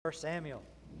First Samuel.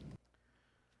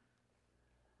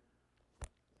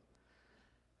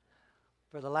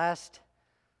 For the last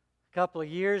couple of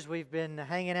years, we've been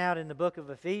hanging out in the book of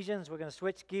Ephesians. We're going to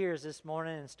switch gears this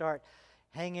morning and start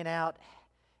hanging out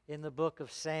in the book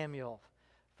of Samuel.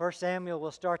 First Samuel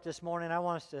will start this morning. I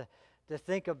want us to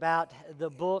think about the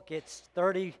book. It's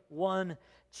 31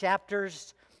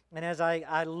 chapters. And as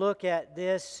I look at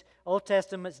this, Old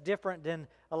Testament's different than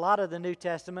a lot of the New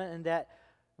Testament in that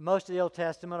most of the Old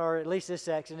Testament, or at least this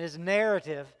section, is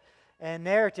narrative. And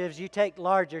narratives, you take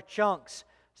larger chunks.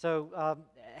 So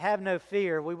have no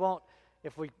fear. We won't,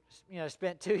 if we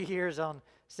spent 2 years on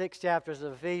 6 chapters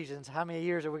of Ephesians, how many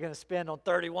years are we going to spend on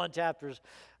 31 chapters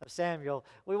of Samuel?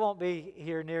 We won't be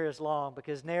here near as long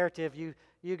because narrative,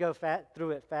 you go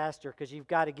through it faster because you've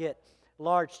got to get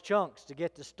large chunks to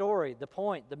get the story, the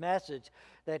point, the message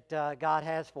that God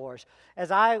has for us.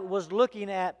 As I was looking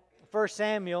at 1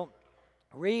 Samuel,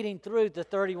 reading through the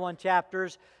 31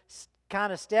 chapters,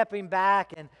 kind of stepping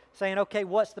back and saying, okay,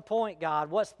 what's the point,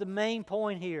 God? What's the main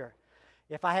point here?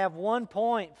 If I have one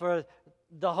point for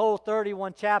the whole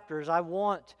 31 chapters, I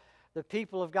want the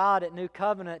people of God at New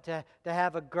Covenant to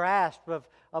have a grasp of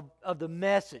the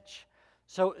message.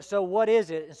 So what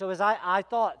is it? And so as I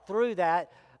thought through that,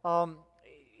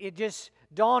 it just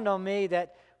dawned on me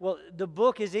that, well, the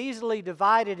book is easily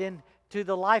divided into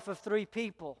the life of 3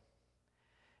 people.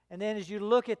 And then as you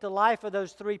look at the life of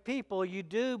those 3 people, you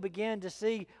do begin to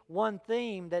see one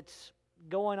theme that's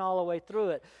going all the way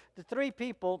through it. The 3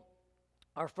 people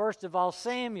are, first of all,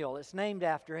 Samuel. It's named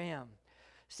after him.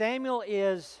 Samuel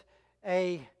is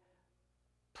a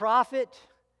prophet.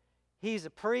 He's a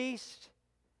priest.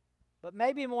 But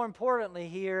maybe more importantly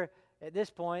here at this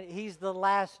point, he's the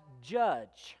last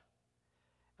judge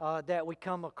that we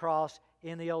come across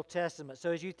in the Old Testament.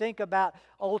 So as you think about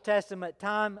Old Testament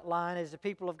timeline, as the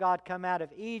people of God come out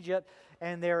of Egypt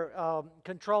and they're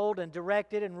controlled and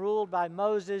directed and ruled by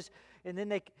Moses, and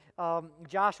then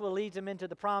Joshua leads them into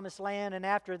the Promised Land, and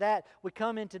after that we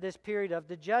come into this period of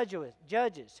the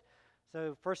Judges.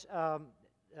 So first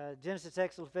Genesis,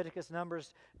 Exodus, Leviticus,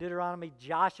 Numbers, Deuteronomy,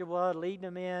 Joshua leading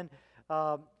them in,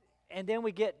 and then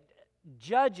we get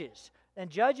Judges. And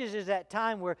Judges is that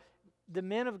time where the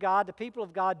men of God, the people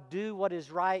of God, do what is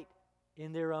right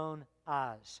in their own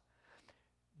eyes.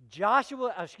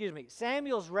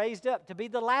 Samuel's raised up to be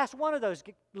the last one of those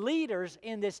leaders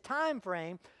in this time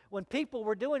frame when people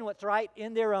were doing what's right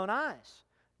in their own eyes.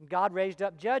 And God raised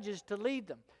up judges to lead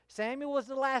them. Samuel was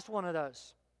the last one of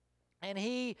those. And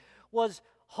he was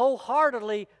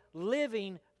wholeheartedly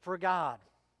living for God.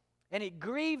 And it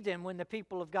grieved him when the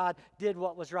people of God did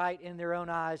what was right in their own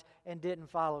eyes and didn't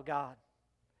follow God.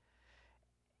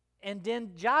 And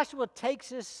then Joshua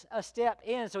takes us a step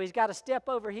in. So he's got a step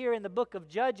over here in the book of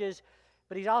Judges,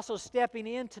 but he's also stepping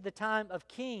into the time of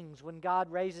kings when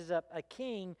God raises up a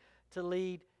king to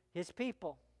lead his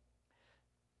people.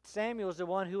 Samuel is the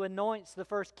one who anoints the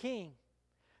first king.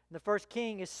 And the first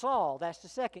king is Saul. That's the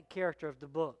second character of the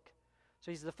book.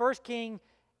 So he's the first king,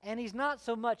 and he's not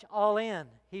so much all in.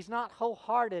 He's not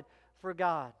wholehearted for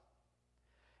God.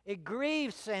 It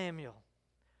grieves Samuel.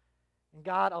 And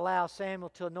God allows Samuel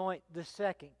to anoint the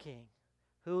second king,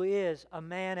 who is a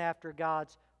man after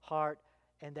God's heart,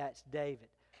 and that's David.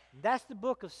 And that's the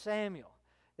book of Samuel,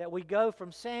 that we go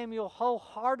from Samuel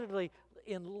wholeheartedly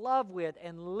in love with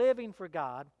and living for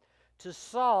God, to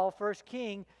Saul, first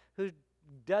king, who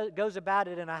goes about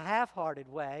it in a half-hearted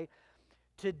way,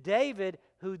 to David,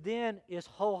 who then is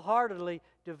wholeheartedly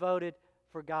devoted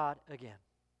for God again.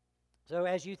 So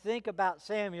as you think about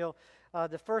Samuel,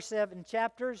 the first 7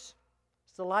 chapters,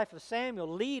 it's the life of Samuel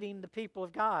leading the people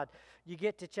of God. You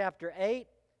get to chapter 8,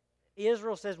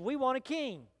 Israel says, we want a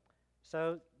king.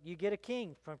 So you get a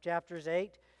king from chapters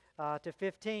 8 to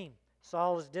 15.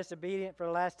 Saul is disobedient for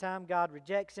the last time. God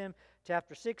rejects him.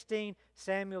 Chapter 16,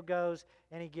 Samuel goes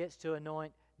and he gets to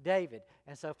anoint David.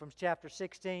 And so from chapter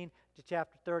 16 to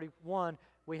chapter 31,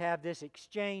 we have this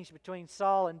exchange between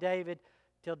Saul and David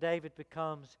till David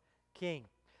becomes king.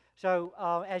 So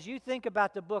as you think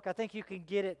about the book, I think you can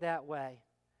get it that way.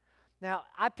 Now,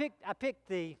 I picked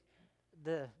the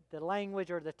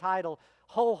language or the title,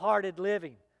 Wholehearted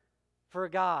Living for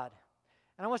God.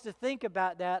 And I want us to think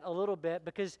about that a little bit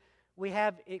because we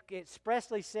have it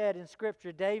expressly said in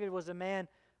Scripture, David was a man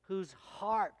whose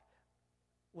heart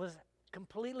was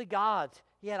completely God's.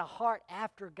 He had a heart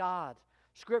after God.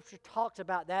 Scripture talks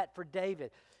about that for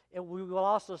David. And we will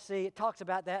also see it talks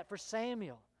about that for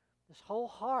Samuel. His whole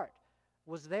heart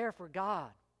was there for God.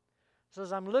 So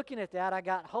as I'm looking at that, I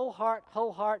got whole heart,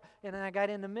 and then I got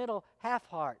in the middle, half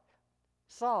heart,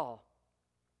 Saul.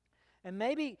 And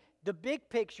maybe the big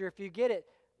picture, if you get it,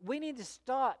 we need to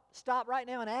stop right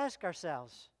now and ask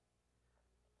ourselves,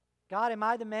 God, am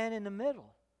I the man in the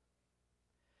middle?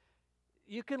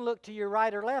 You can look to your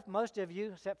right or left, most of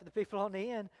you, except for the people on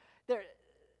the end.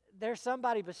 There's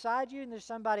somebody beside you and there's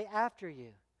somebody after you.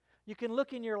 You can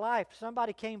look in your life.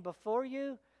 Somebody came before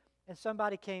you and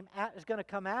somebody is going to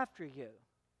come after you.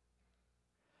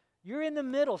 You're in the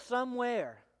middle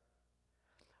somewhere.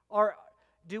 Or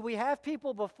do we have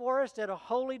people before us that are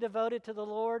wholly devoted to the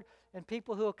Lord and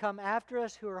people who will come after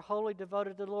us who are wholly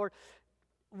devoted to the Lord?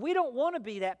 We don't want to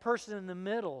be that person in the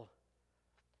middle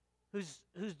who's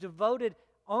devoted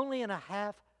only in a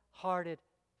half-hearted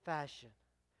fashion.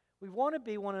 We want to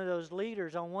be one of those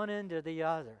leaders on one end or the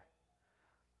other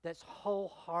that's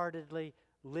wholeheartedly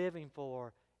living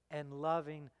for and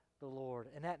loving the Lord.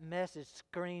 And that message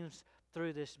screams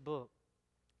through this book.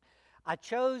 I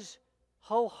chose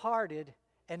wholehearted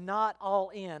and not all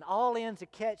in. All in's a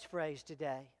catchphrase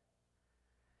today.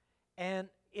 And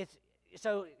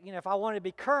so, if I wanted to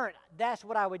be current, that's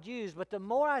what I would use. But the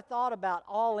more I thought about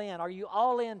all in, are you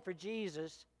all in for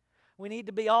Jesus? We need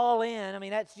to be all in. I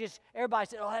mean, that's just, everybody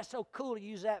said, oh, that's so cool to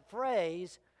use that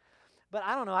phrase. But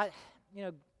I don't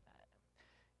know,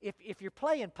 if you're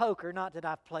playing poker, not that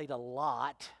I've played a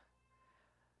lot,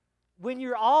 when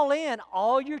you're all in,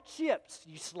 all your chips,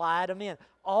 you slide them in.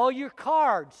 All your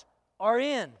cards are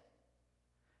in.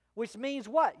 Which means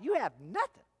what? You have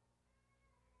nothing.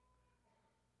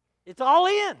 It's all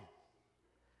in.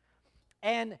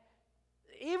 And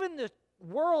even the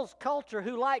world's culture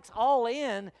who likes all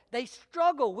in, they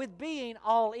struggle with being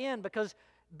all in, because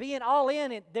being all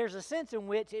in, there's a sense in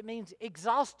which it means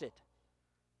exhausted.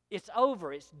 It's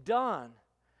over. It's done.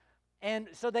 And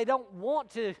so they don't know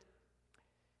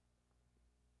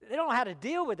how to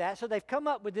deal with that, so they've come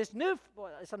up with this new,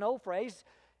 it's an old phrase,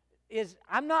 is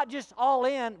I'm not just all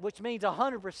in, which means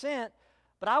 100%,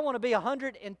 but I want to be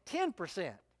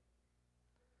 110%.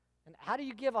 And how do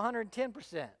you give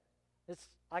 110%? It's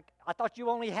like, I thought you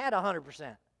only had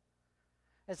 100%.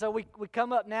 And so we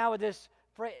come up now with this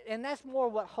phrase, and that's more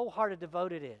what wholehearted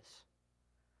devoted is.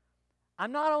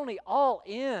 I'm not only all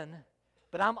in,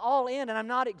 but I'm all in and I'm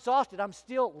not exhausted. I'm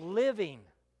still living.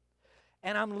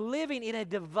 And I'm living in a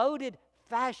devoted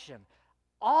fashion.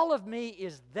 All of me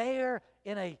is there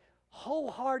in a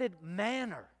wholehearted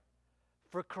manner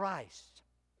for Christ.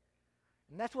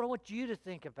 And that's what I want you to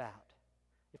think about.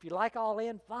 If you like all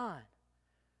in, fine.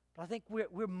 But I think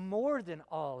we're more than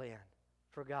all in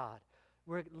for God.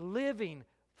 We're living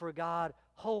for God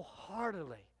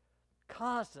wholeheartedly,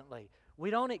 constantly. We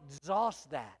don't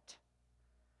exhaust that.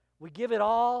 We give it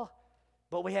all,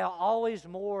 but we have always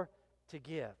more to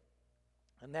give.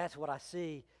 And that's what I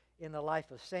see in the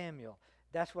life of Samuel.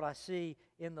 That's what I see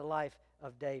in the life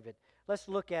of David. Let's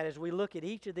look at, as we look at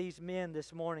each of these men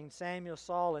this morning, Samuel,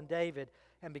 Saul, and David,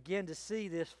 and begin to see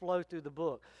this flow through the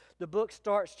book. The book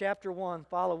starts, chapter 1,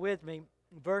 follow with me,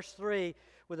 verse 3,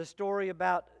 with a story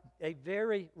about a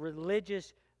very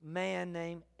religious man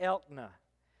named Elkanah.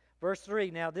 Verse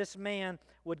 3, now this man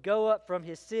would go up from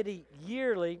his city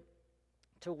yearly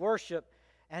to worship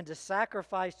and to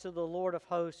sacrifice to the Lord of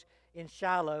hosts in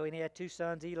Shiloh, and he had two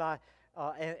sons, and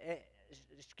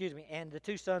the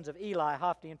two sons of Eli,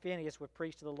 Hophni and Phinehas, were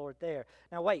priests to the Lord there.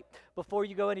 Now wait, before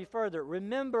you go any further,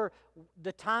 remember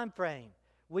the time frame.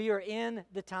 We are in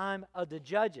the time of the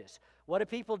judges. What do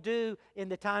people do in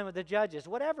the time of the judges?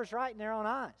 Whatever's right in their own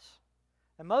eyes.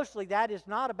 And mostly that is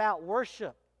not about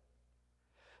worship.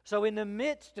 So in the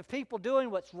midst of people doing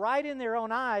what's right in their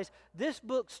own eyes, this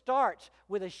book starts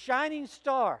with a shining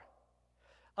star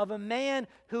of a man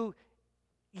who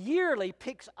yearly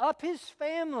picks up his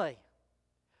family,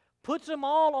 puts them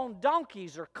all on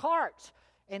donkeys or carts,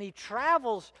 and he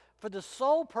travels for the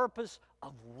sole purpose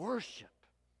of worship.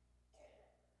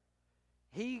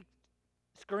 He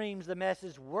screams the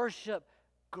message, worship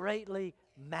greatly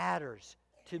matters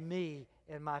to me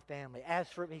and my family. As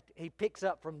for me, he picks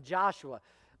up from Joshua,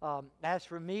 as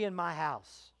for me and my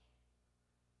house,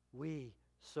 we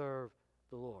serve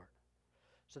the Lord.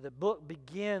 So the book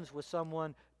begins with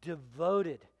someone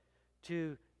devoted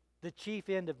to the chief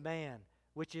end of man,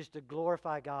 which is to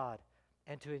glorify God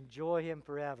and to enjoy Him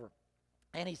forever.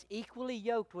 And he's equally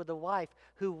yoked with a wife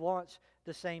who wants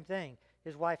the same thing,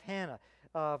 his wife Hannah.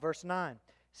 Verse 9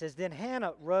 says, then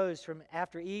Hannah rose from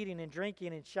after eating and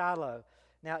drinking in Shiloh.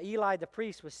 Now Eli the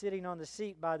priest was sitting on the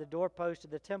seat by the doorpost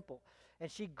of the temple, and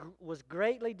she was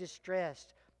greatly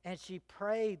distressed, and she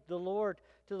prayed to the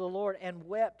Lord and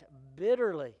wept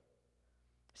bitterly.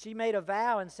 She made a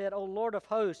vow and said, O Lord of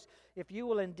hosts, if you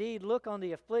will indeed look on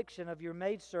the affliction of your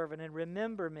maidservant and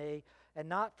remember me, and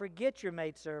not forget your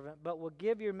maidservant, but will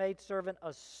give your maidservant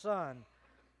a son,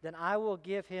 then I will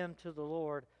give him to the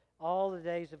Lord all the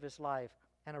days of his life,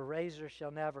 and a razor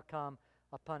shall never come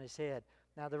upon his head.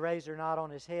 Now, the razor not on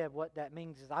his head, what that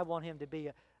means is I want him to be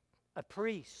a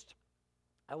priest.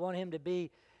 I want him to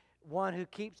be one who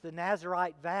keeps the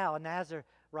Nazirite vow, a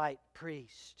Nazirite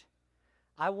priest.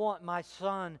 I want my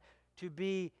son to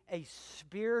be a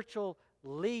spiritual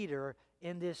leader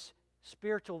in this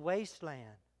spiritual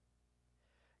wasteland.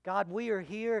 God, we are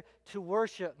here to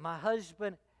worship, my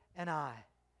husband and I.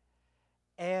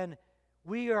 And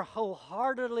we are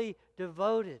wholeheartedly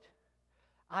devoted.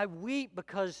 I weep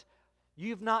because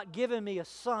you've not given me a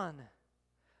son.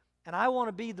 And I want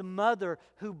to be the mother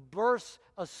who births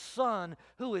a son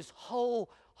who is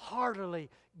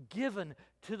wholeheartedly given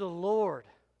to the Lord.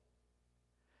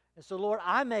 And so, Lord,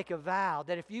 I make a vow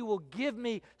that if you will give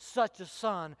me such a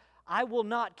son, I will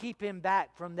not keep him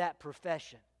back from that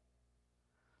profession.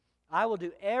 I will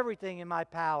do everything in my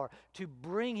power to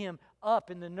bring him up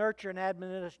in the nurture and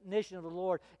admonition of the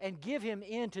Lord and give him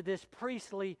into this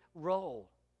priestly role.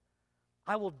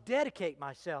 I will dedicate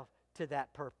myself to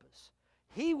that purpose.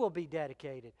 He will be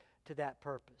dedicated to that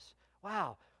purpose.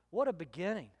 Wow, what a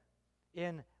beginning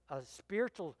in a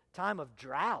spiritual time of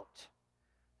drought.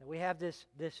 And we have this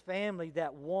family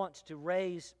that wants to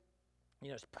raise,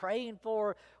 is praying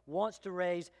for, wants to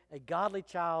raise a godly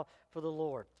child for the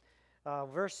Lord.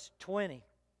 Verse 20,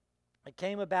 it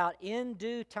came about in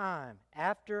due time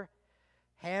after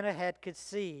Hannah had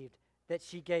conceived that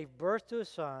she gave birth to a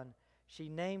son. She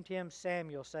named him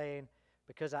Samuel, saying,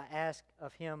 because I asked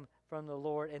of him from the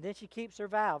Lord. And then she keeps her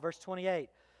vow. Verse 28,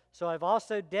 so I've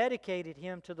also dedicated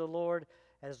him to the Lord.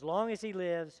 As long as he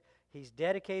lives, he's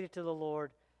dedicated to the Lord.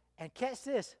 And catch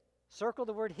this, circle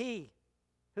the word he.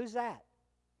 Who's that?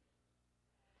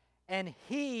 And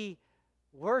he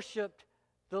worshiped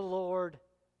the Lord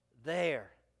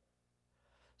there.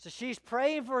 So she's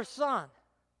praying for a son.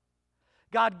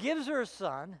 God gives her a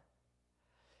son.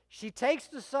 She takes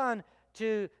the son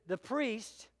to the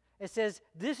priest and says,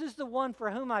 this is the one for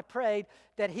whom I prayed,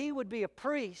 that he would be a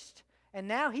priest. And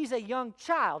now he's a young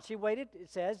child. She waited, it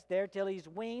says, there till he's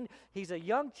weaned. He's a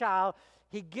young child.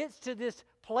 He gets to this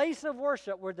place of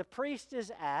worship where the priest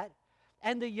is at,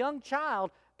 and the young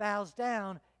child bows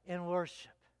down in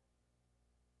worship.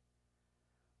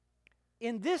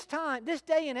 In this time, this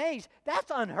day and age,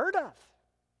 that's unheard of.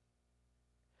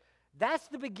 That's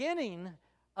the beginning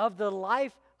of the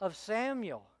life of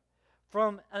Samuel.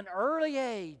 From an early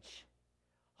age,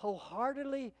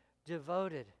 wholeheartedly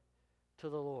devoted to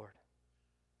the Lord.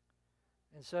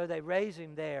 And so they raise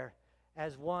him there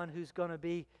as one who's going to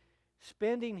be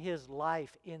spending his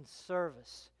life in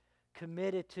service,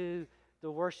 committed to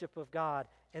the worship of God,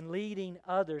 and leading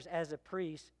others as a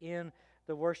priest in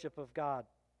the worship of God.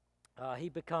 He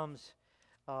becomes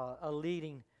a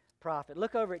leading prophet.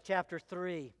 Look over at chapter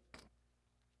 3,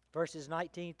 verses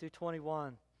 19 through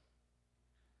 21.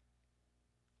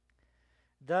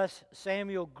 Thus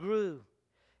Samuel grew,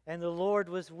 and the Lord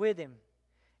was with him,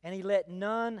 and he let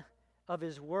none of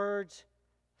his words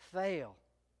fail.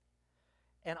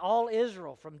 And all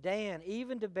Israel, from Dan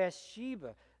even to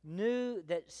Bathsheba, knew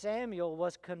that Samuel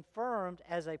was confirmed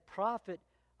as a prophet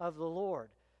of the Lord.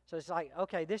 So it's like,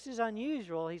 okay, this is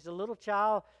unusual. He's a little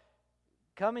child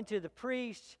coming to the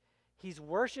priest. He's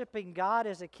worshiping God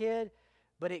as a kid,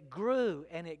 but it grew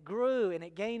and it grew and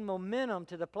it gained momentum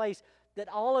to the place that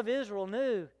all of Israel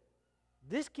knew,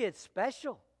 this kid's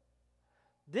special.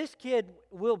 This kid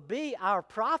will be our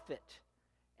prophet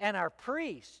and our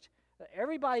priest.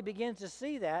 Everybody begins to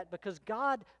see that because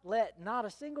God let not a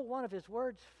single one of his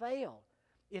words fail.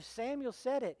 If Samuel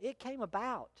said it, it came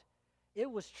about.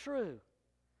 It was true.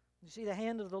 You see the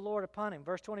hand of the Lord upon him.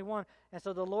 Verse 21, and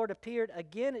so the Lord appeared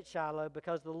again at Shiloh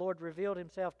because the Lord revealed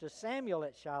himself to Samuel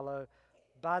at Shiloh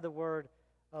by the word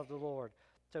of the Lord.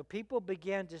 So people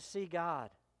began to see God.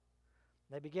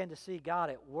 They began to see God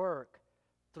at work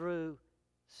through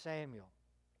Samuel.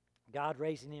 God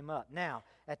raising him up. Now,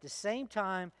 at the same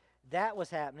time that was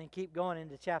happening, keep going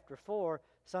into chapter 4,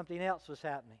 something else was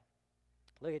happening.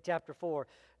 Look at chapter 4.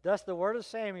 Thus the word of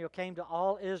Samuel came to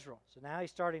all Israel. So now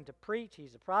he's starting to preach.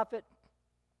 He's a prophet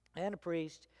and a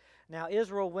priest. Now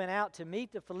Israel went out to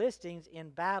meet the Philistines in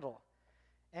battle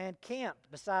and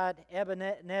camped beside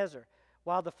Ebenezer,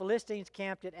 while the Philistines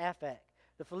camped at Aphek.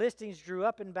 The Philistines drew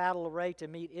up in battle array to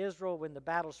meet Israel. When the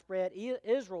battle spread,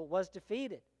 Israel was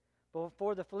defeated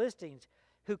before the Philistines,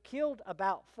 who killed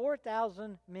about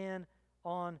 4,000 men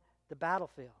on the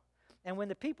battlefield. And when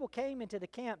the people came into the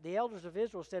camp, the elders of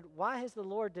Israel said, why has the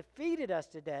Lord defeated us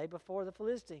today before the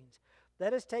Philistines?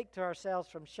 Let us take to ourselves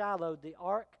from Shiloh the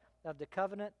ark of the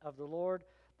covenant of the Lord,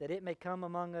 that it may come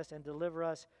among us and deliver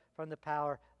us from the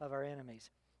power of our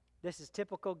enemies. This is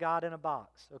typical God in a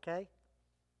box, okay?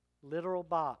 Literal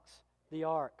box, the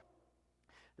ark.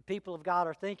 The people of God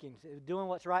are thinking, doing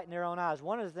what's right in their own eyes.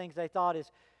 One of the things they thought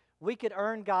is, we could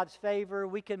earn God's favor,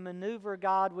 we can maneuver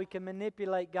God, we can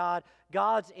manipulate God.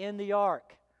 God's in the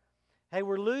ark. Hey,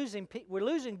 we're losing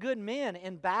good men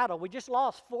in battle. We just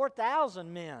lost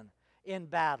 4,000 men in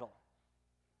battle.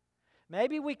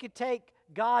 Maybe we could take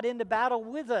God into battle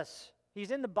with us. He's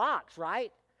in the box,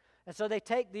 right? And so they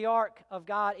take the ark of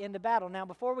God into battle. Now,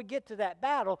 before we get to that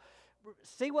battle,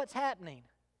 see what's happening.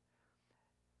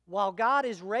 While God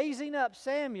is raising up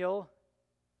Samuel,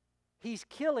 He's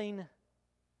killing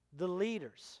the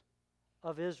leaders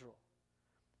of Israel.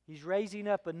 He's raising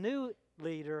up a new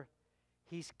leader.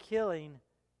 He's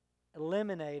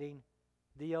eliminating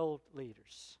the old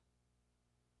leaders.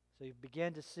 So you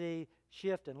begin to see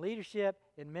shift in leadership,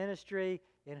 in ministry,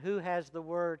 in who has the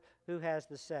word, who has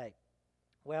the say.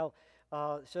 Well,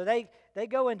 so they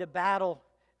go into battle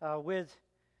with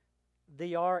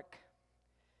the ark.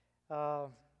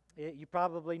 You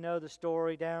probably know the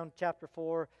story down chapter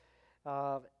 4.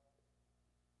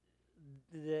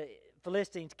 The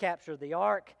Philistines capture the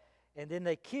ark, and then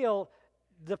they kill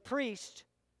the priest's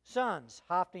sons,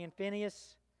 Hophni and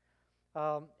Phinehas.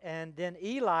 And then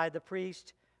Eli, the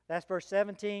priest, that's verse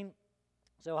 17.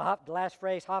 So the last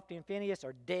phrase, Hophni and Phinehas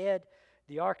are dead.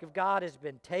 The ark of God has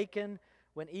been taken.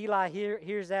 When Eli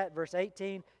hears that, verse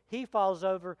 18, he falls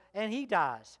over and he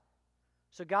dies.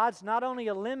 So God's not only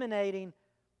eliminating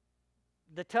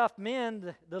the tough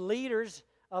men, the leaders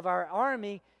of our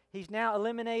army, He's now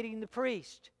eliminating the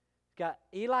priest. He's got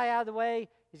Eli out of the way.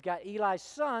 He's got Eli's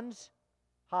sons,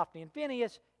 Hophni and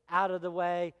Phinehas, out of the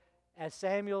way. As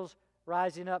Samuel's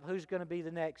rising up, who's going to be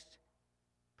the next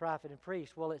prophet and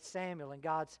priest? Well, it's Samuel, and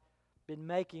God's been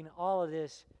making all of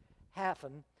this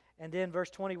happen. And then verse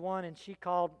 21, and she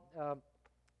called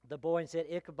the boy and said,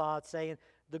 Ichabod, saying,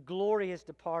 the glory has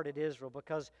departed Israel,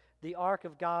 because the ark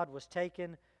of God was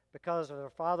taken because of her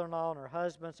father-in-law and her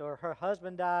husband. So her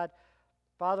husband died,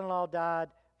 father-in-law died.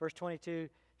 Verse 22,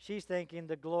 she's thinking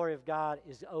the glory of God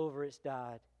is over, it's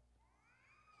died.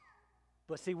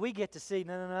 But see, we get to see,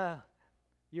 no,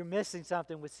 you're missing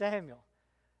something with Samuel.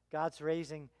 God's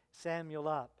raising Samuel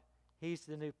up. He's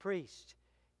the new priest.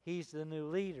 He's the new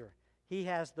leader. He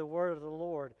has the word of the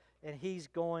Lord, and he's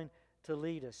going to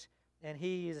lead us. And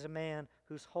he is a man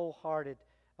who's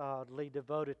wholeheartedly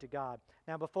devoted to God.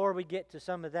 Now, before we get to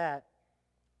some of that,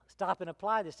 stop and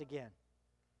apply this again.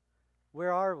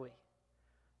 Where are we?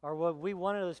 Are we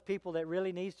one of those people that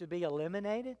really needs to be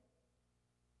eliminated?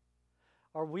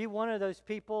 Are we one of those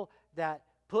people that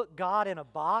put God in a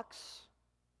box?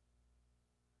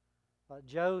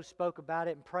 Joe spoke about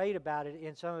it and prayed about it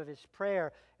in some of his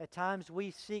prayer. At times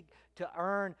we seek to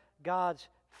earn God's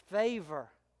favor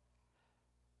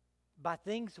by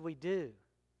things we do.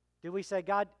 Do we say,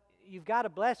 God, you've got to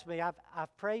bless me.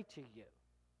 I've prayed to you.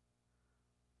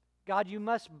 God, you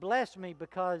must bless me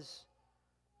because,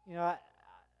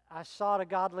 I sought a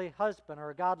godly husband or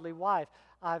a godly wife.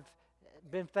 I've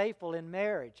been faithful in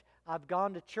marriage. I've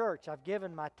gone to church. I've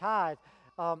given my tithe.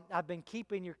 I've been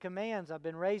keeping your commands. I've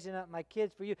been raising up my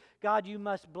kids for you. God, you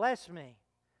must bless me.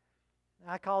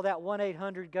 I call that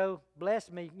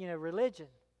 1-800-GO-BLESS-ME, religion.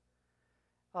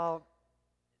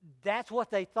 That's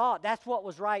what they thought. That's what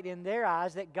was right in their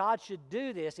eyes, that God should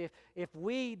do this. If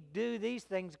we do these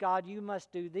things, God, you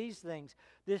must do these things.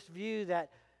 This view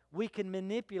that we can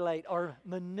manipulate or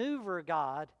maneuver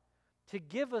God to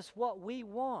give us what we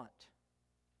want.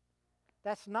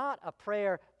 That's not a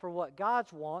prayer for what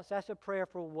God wants. That's a prayer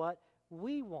for what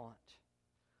we want.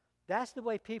 That's the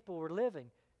way people were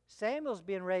living. Samuel's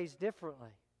being raised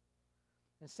differently.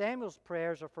 And Samuel's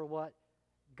prayers are for what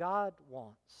God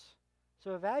wants.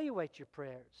 So evaluate your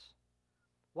prayers.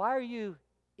 Why are you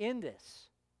in this?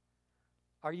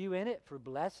 Are you in it for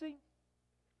blessing?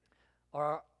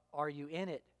 Or are you in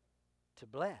it to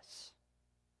bless?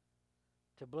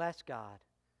 To bless God,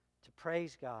 to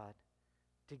praise God,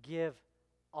 to give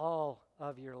all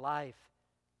of your life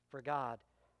for God.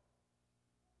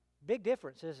 Big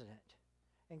difference, isn't it?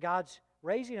 And God's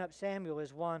raising up Samuel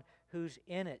as one who's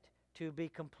in it to be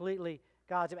completely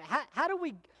God's. How do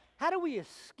we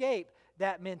escape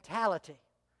that mentality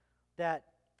that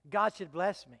God should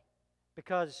bless me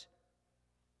because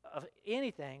of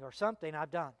anything or something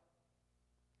I've done?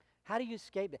 How do you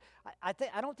escape that?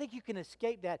 I don't think you can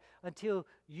escape that until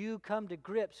you come to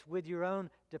grips with your own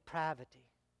depravity.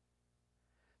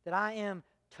 That I am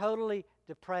totally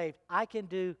depraved. I can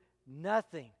do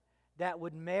nothing that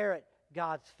would merit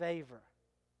God's favor.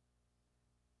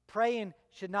 Praying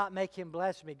should not make Him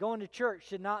bless me. Going to church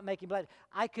should not make Him bless me.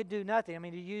 I could do nothing.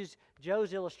 To use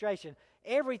Joe's illustration,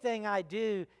 everything I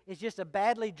do is just a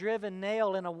badly driven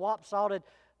nail in a wop-jawed,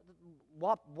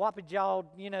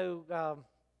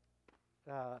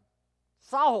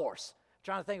 sawhorse. I'm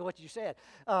trying to think of what you said.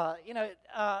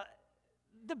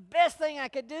 The best thing I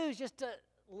could do is just a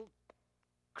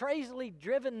crazily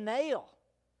driven nail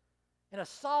in a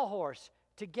sawhorse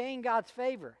to gain God's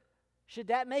favor. Should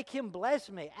that make Him bless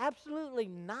me? Absolutely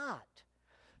not.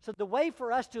 So the way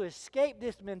for us to escape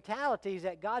this mentality is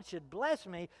that God should bless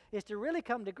me is to really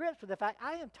come to grips with the fact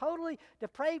I am totally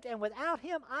depraved, and without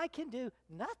Him I can do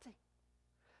nothing.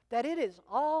 That it is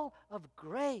all of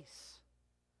grace.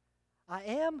 I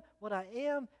am what I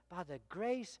am by the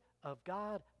grace of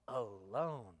God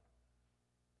alone.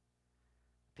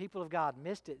 People of God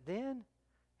missed it then,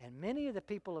 and many of the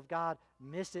people of God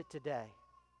miss it today.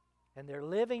 And they're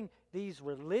living these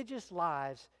religious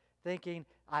lives thinking,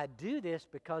 I do this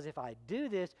because if I do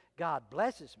this, God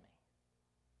blesses me.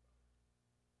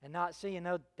 And not seeing,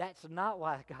 no, that's not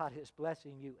why God is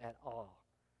blessing you at all.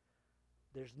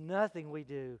 There's nothing we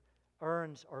do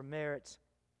earns or merits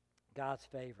God's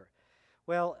favor.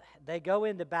 Well, they go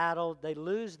into battle, they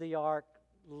lose the ark,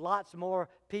 lots more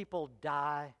people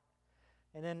die.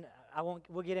 And then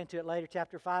we'll get into it later,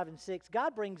 chapter 5 and 6.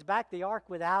 God brings back the ark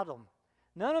without them.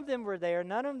 None of them were there.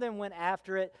 None of them went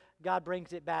after it. God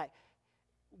brings it back.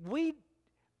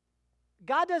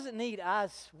 God doesn't need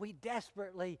us. We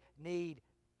desperately need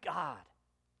God.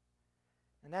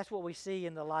 And that's what we see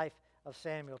in the life of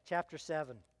Samuel. Chapter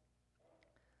 7,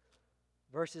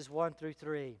 verses 1 through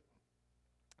 3.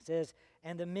 It says,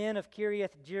 And the men of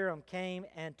Kiriath-Jearim came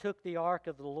and took the ark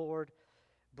of the Lord,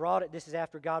 brought it. This is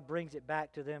after God brings it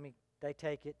back to them. They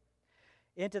take it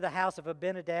into the house of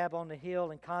Abinadab on the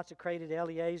hill, and consecrated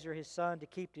Eleazar his son to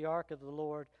keep the ark of the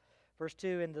Lord. Verse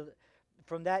 2,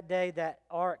 from that day that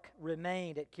ark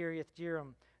remained at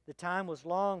Kiriath-Jearim. The time was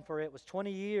long, for it was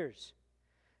 20 years.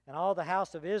 And all the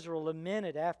house of Israel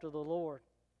lamented after the Lord.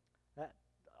 That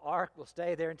ark will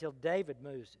stay there until David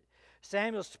moves it.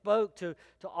 Samuel spoke to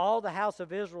all the house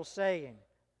of Israel, saying,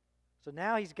 so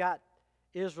now he's got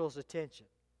Israel's attention.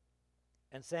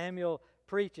 And Samuel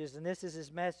preaches, and this is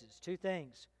his message. Two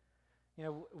things.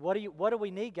 What do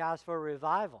we need, guys, for a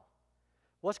revival?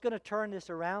 What's going to turn this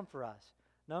around for us?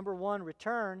 Number one,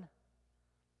 return.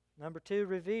 Number two,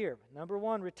 revere. Number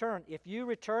one, return. If you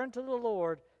return to the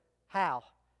Lord, how?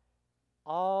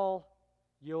 All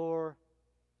your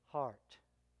heart.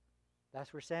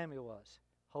 That's where Samuel was.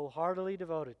 Wholeheartedly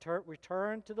devoted.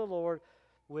 Return to the Lord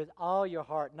with all your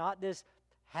heart. Not this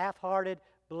half-hearted,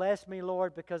 bless me,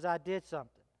 Lord, because I did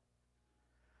something.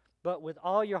 But with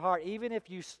all your heart. Even if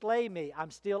you slay me, I'm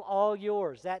still all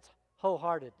yours. That's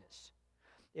wholeheartedness.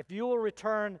 If you will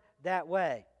return that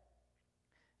way.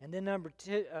 And then number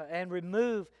two, and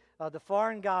remove the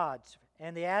foreign gods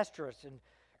and the Ashtoreths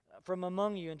from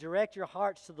among you, and direct your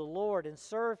hearts to the Lord and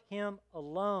serve Him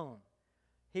alone.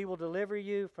 He will deliver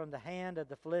you from the hand of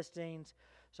the Philistines.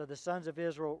 So the sons of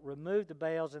Israel removed the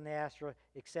Baals and the Ashtoreth,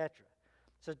 etc.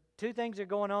 So two things are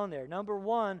going on there. Number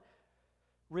one,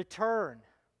 return.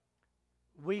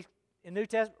 In New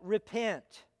Testament, repent.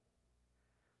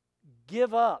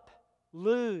 Give up,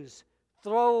 lose,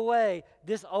 throw away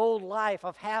this old life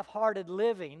of half-hearted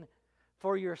living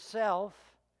for yourself.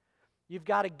 You've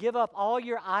got to give up all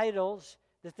your idols,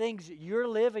 the things you're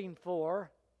living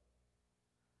for.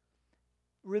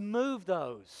 Remove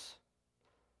those.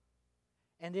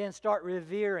 And then start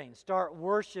revering, start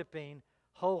worshiping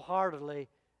wholeheartedly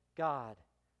God.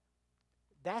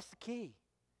 That's the key,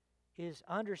 is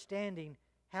understanding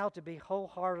how to be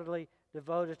wholeheartedly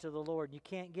devoted to the Lord. You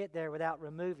can't get there without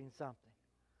removing something.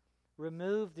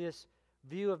 Remove this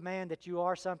view of man that you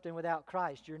are something without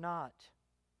Christ. You're not.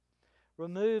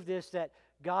 Remove this that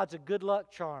God's a good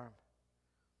luck charm.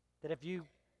 That if you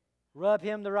rub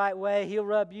Him the right way, He'll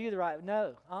rub you the right way.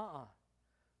 No,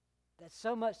 That's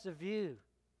so much the view.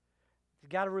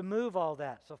 You've got to remove all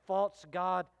that. So false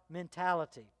God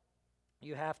mentality.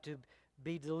 You have to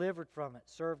be delivered from it.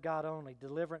 Serve God only.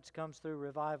 Deliverance comes through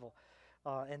revival.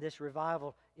 And this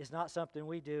revival is not something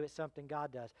we do, it's something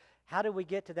God does. How do we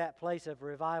get to that place of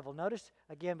revival? Notice,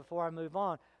 again, before I move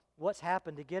on, what's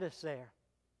happened to get us there.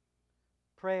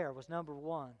 Prayer was number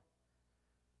one.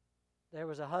 There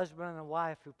was a husband and a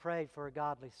wife who prayed for a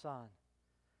godly son.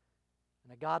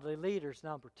 And a godly leader's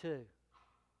number two.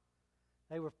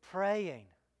 They were praying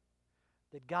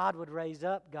that God would raise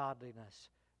up godliness,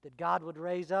 that God would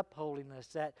raise up holiness,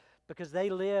 that because they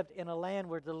lived in a land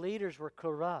where the leaders were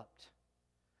corrupt.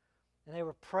 And they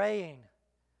were praying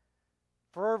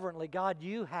fervently, God,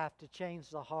 you have to change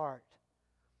the heart.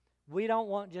 We don't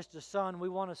want just a son, we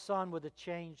want a son with a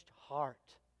changed heart.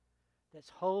 that's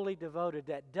wholly devoted,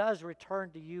 that does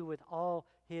return to you with all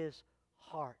his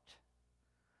heart.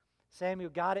 Samuel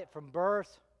got it from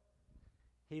birth.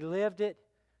 He lived it,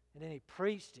 and then he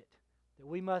preached it, that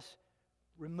we must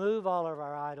remove all of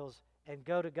our idols and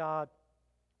go to God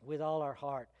with all our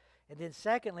heart. And then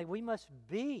secondly, we must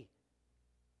be.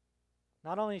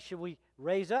 Not only should we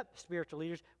raise up spiritual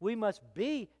leaders, we must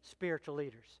be spiritual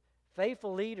leaders,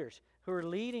 faithful leaders who are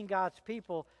leading God's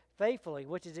people faithfully,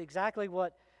 which is exactly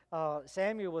what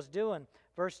Samuel was doing.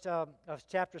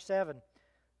 Chapter 7,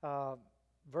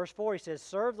 verse 4, he says,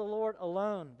 serve the Lord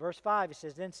alone. Verse 5, he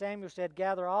says, then Samuel said,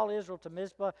 gather all Israel to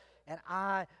Mizpah, and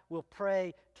I will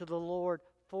pray to the Lord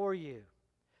for you.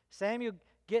 Samuel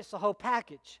gets the whole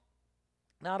package.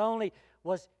 Not only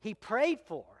was he prayed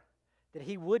for, that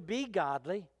he would be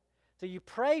godly, so you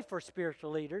pray for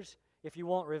spiritual leaders if you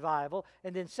want revival,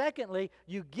 and then secondly,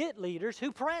 you get leaders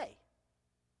who pray.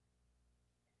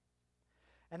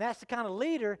 And that's the kind of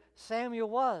leader Samuel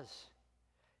was.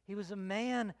 He was a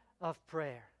man of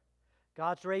prayer.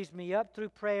 God's raised me up through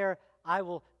prayer. I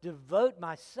will devote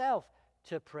myself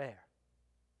to prayer.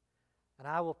 And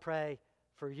I will pray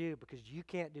for you, because you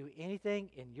can't do anything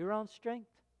in your own strength,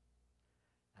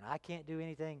 and I can't do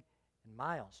anything in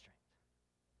my own strength.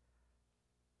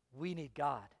 We need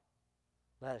God.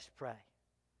 Let us pray.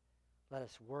 Let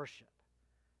us worship.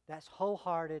 That's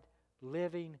wholehearted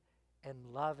living and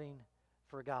loving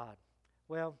for God.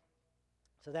 Well,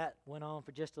 so that went on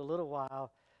for just a little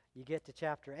while. You get to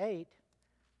chapter 8,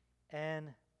 and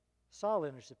Saul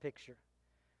enters the picture.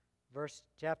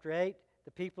 Chapter 8,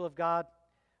 the people of God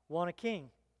want a king.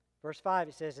 Verse 5,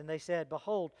 it says, and they said,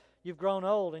 behold, you've grown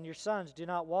old, and your sons do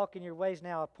not walk in your ways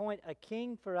now. Appoint a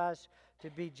king for us to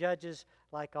be judges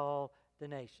like all the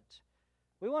nations.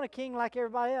 We want a king like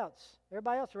everybody else.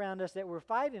 Everybody else around us that we're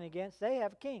fighting against, they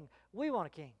have a king. We want a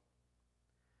king.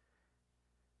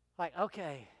 Like,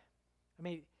 okay, I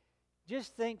mean,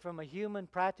 just think from a human,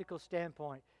 practical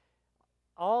standpoint,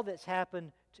 all that's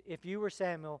happened, if you were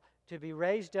Samuel, to be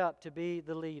raised up to be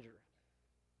the leader.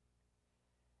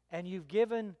 And you've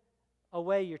given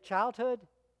away your childhood,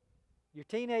 your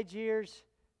teenage years,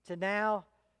 to now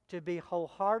to be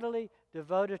wholeheartedly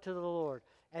devoted to the Lord.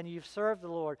 And you've served the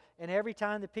Lord. And every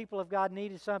time the people of God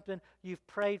needed something, you've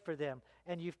prayed for them.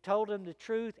 And you've told them the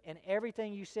truth, and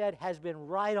everything you said has been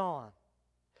right on.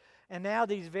 And now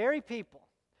these very people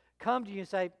come to you and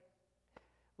say,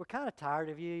 we're kind of tired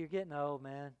of you. You're getting old,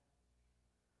 man.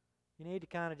 You need to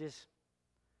kind of just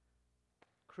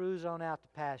cruise on out to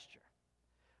pasture.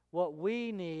 What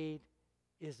we need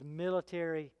is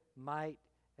military might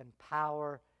and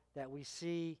power that we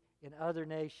see in other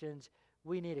nations.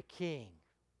 We need a king.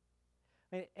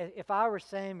 I mean, if I were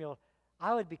Samuel,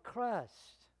 I would be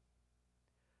crushed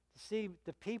to see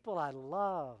the people I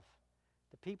love,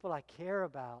 the people I care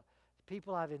about, the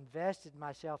people I've invested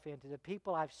myself into, the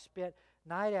people I've spent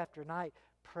night after night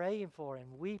praying for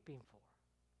and weeping for.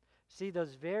 See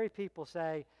those very people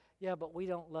say, yeah, but we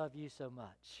don't love you so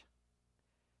much.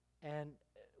 And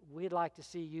we'd like to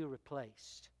see you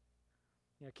replaced.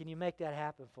 You know, can you make that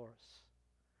happen for us?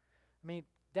 I mean,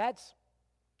 that's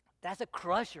a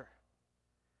crusher.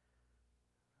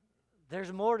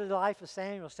 There's more to the life of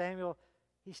Samuel. Samuel,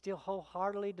 he's still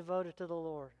wholeheartedly devoted to the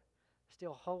Lord.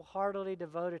 Still wholeheartedly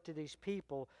devoted to these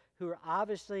people who are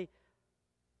obviously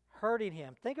hurting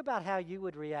him. Think about how you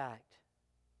would react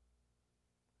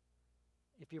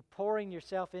if you're pouring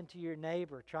yourself into your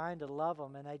neighbor, trying to love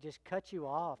them, and they just cut you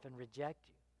off and reject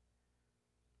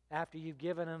you. After you've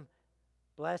given them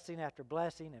blessing after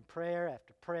blessing and prayer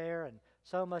after prayer, and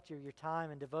so much of your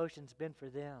time and devotion's been for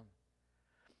them.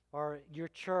 Or your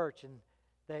church, and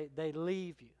they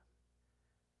leave you.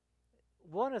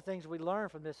 One of the things we learn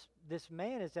from this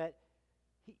man is that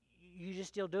you just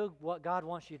still do what God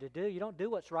wants you to do. You don't do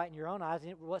what's right in your own eyes.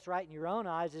 And what's right in your own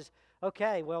eyes is,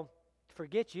 okay, well,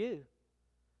 forget you.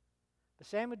 But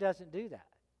Samuel doesn't do that.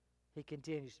 He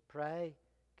continues to pray,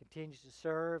 continues to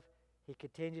serve. He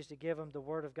continues to give them the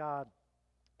Word of God,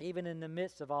 even in the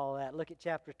midst of all that. Look at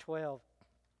chapter 12,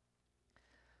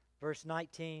 verse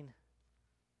 19.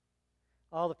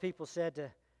 All the people said to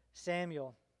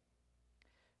Samuel,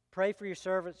 pray for your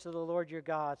servants to the Lord your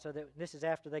God, so that, this is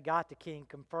after they got the king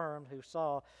confirmed, who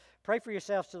saw, pray for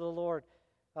yourselves to the Lord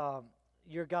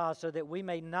your God, so that we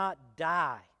may not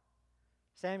die.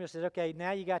 Samuel said, okay,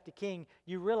 now you got the king.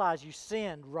 You realize you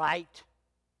sinned, right?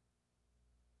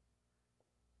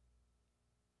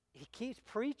 He keeps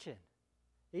preaching,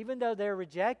 even though they're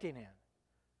rejecting him.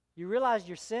 You realize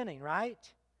you're sinning, right?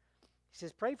 He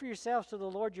says, pray for yourselves to the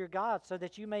Lord your God, so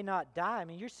that you may not die. I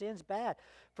mean, your sin's bad.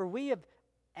 For we have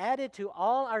added to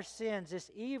all our sins this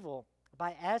evil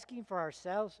by asking for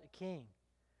ourselves a king.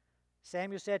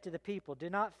 Samuel said to the people, "Do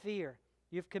not fear.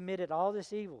 You've committed all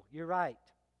this evil." You're right.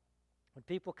 When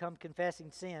people come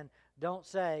confessing sin, don't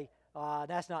say,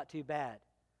 "That's not too bad."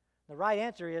 The right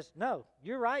answer is, no,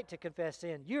 you're right to confess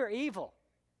sin. You're evil.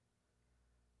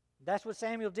 That's what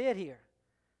Samuel did here.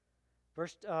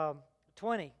 Verse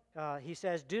 20, he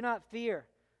says, "Do not fear.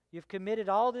 You've committed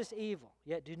all this evil,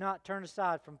 yet do not turn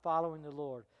aside from following the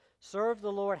Lord. Serve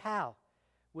the Lord how?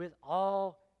 With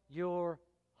all your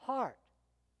heart.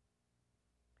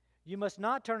 You must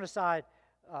not turn aside,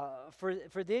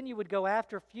 for then you would go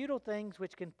after futile things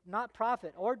which can not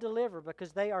profit or deliver,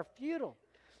 because they are futile.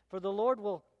 For the Lord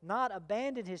will not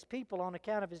abandon his people on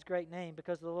account of his great name,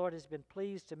 because the Lord has been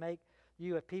pleased to make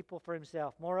you a people for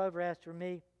himself. Moreover, as for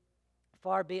me,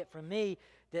 far be it from me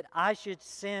that I should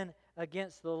sin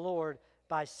against the Lord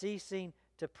by ceasing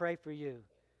to pray for you.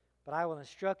 But I will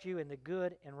instruct you in the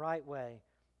good and right way.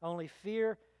 Only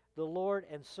fear the Lord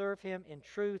and serve him in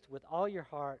truth with all your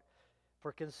heart.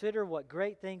 For consider what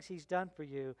great things he's done for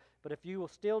you. But if you will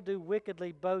still do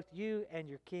wickedly, both you and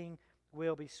your king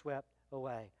will be swept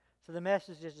away." So the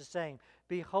message is the same.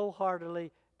 Be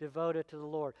wholeheartedly devoted to the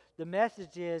Lord. The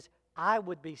message is, I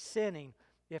would be sinning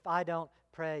if I don't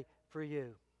pray for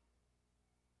you.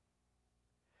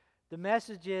 The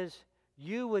message is,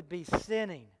 you would be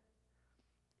sinning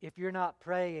if you're not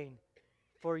praying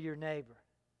for your neighbor.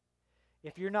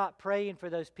 If you're not praying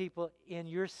for those people in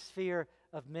your sphere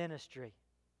of ministry.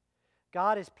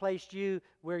 God has placed you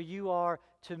where you are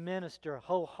to minister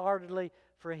wholeheartedly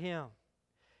for him.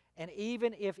 And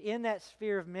even if in that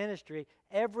sphere of ministry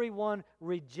everyone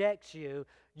rejects you,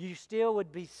 you still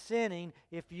would be sinning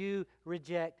if you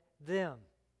reject them.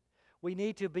 We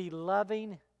need to be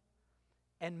loving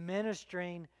and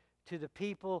ministering to the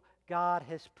people God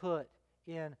has put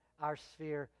in our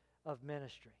sphere of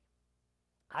ministry.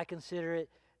 I consider it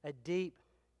a deep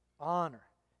honor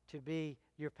to be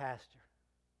your pastor.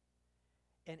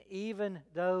 And even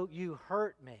though you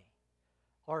hurt me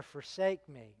or forsake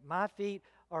me, my feet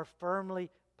are firmly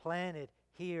planted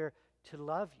here to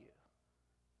love you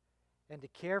and to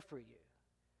care for you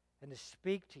and to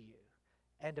speak to you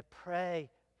and to pray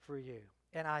for you.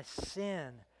 And I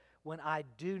sin when I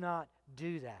do not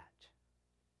do that,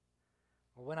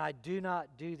 or when I do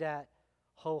not do that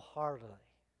wholeheartedly.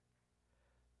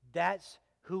 That's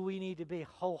who we need to be,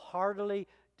 wholeheartedly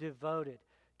devoted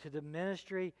to the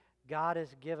ministry God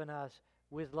has given us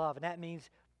with love. And that means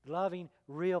loving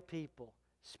real people,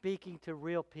 speaking to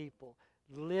real people,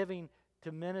 living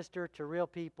to minister to real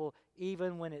people,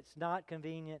 even when it's not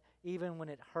convenient, even when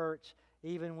it hurts,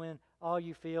 even when all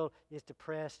you feel is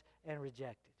depressed and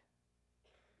rejected.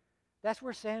 That's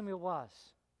where Samuel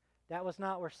was. That was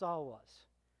not where Saul was.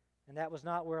 And that was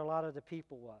not where a lot of the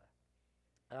people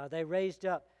were. They raised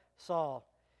up Saul,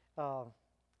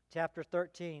 chapter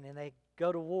 13, and they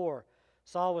go to war.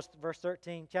 Saul was, verse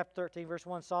 13, chapter 13, verse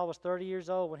 1, Saul was 30 years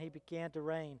old when he began to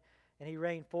reign, and he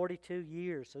reigned 42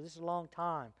 years. So this is a long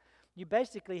time. You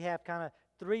basically have kind of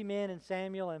 3 men in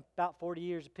Samuel and about 40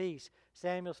 years apiece.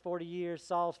 Samuel's 40 years,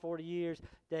 Saul's 40 years,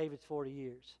 David's 40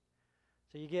 years.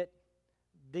 So you get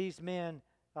these men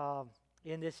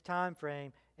in this time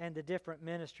frame and the different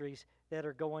ministries that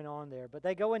are going on there. But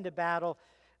they go into battle.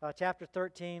 Chapter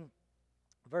 13,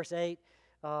 verse 8,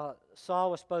 Saul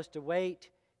was supposed to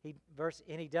wait.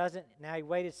 And he doesn't. Now he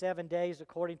waited 7 days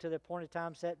according to the appointed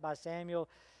time set by Samuel.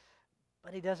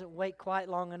 But he doesn't wait quite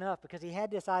long enough, because he had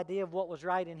this idea of what was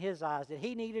right in his eyes, that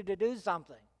he needed to do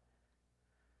something.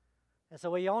 And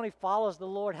so he only follows the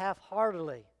Lord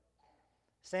half-heartedly.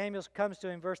 Samuel comes to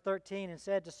him, verse 13, and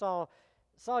said to Saul,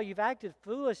 "Saul, you've acted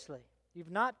foolishly.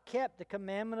 You've not kept the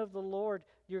commandment of the Lord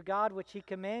your God, which he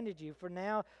commanded you. For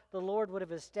now the Lord would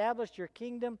have established your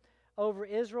kingdom over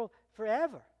Israel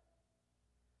forever.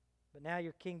 But now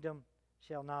your kingdom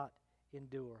shall not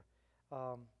endure."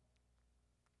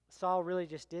 Saul really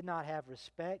just did not have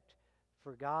respect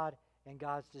for God and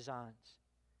God's designs.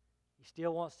 He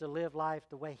still wants to live life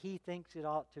the way he thinks it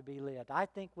ought to be lived. I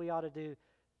think we ought to do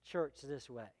church this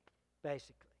way,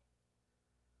 basically.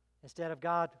 Instead of,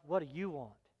 "God, what do you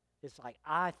want?" It's like,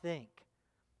 "I think."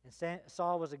 And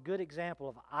Saul was a good example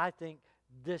of, "I think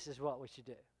this is what we should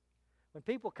do." When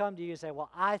people come to you and say, "Well,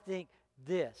 I think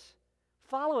this,"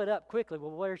 follow it up quickly.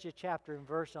 "Well, where's your chapter and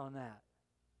verse on that?"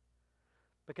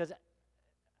 Because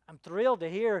I'm thrilled to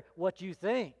hear what you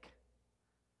think.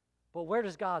 But where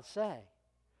does God say?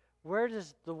 Where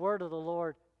does the word of the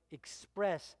Lord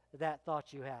express that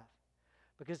thought you have?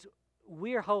 Because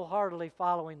we're wholeheartedly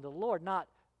following the Lord, not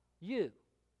you.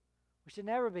 We should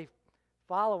never be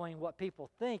following what people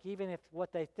think, even if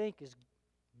what they think is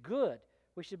good.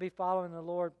 We should be following the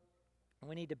Lord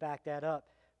We need to back that up.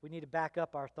 We need to back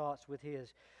up our thoughts with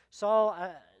his. Saul,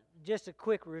 just a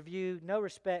quick review, no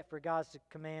respect for God's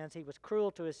commands. He was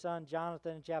cruel to his son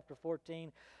Jonathan in chapter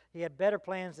 14. He had better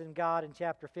plans than God in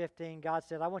chapter 15. God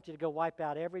said, I want you to go wipe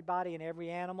out everybody and every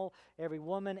animal, every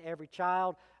woman, every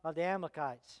child of the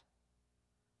Amalekites.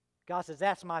 God says,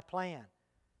 that's my plan.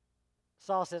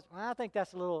 Saul says, well, I think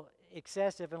that's a little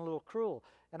excessive and a little cruel,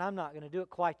 and I'm not going to do it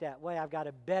quite that way. I've got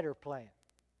a better plan.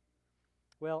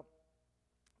 Well,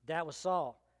 that was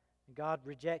Saul. God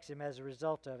rejects him as a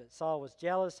result of it. Saul was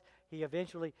jealous. He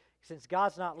eventually, since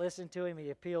God's not listening to him,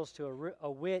 he appeals to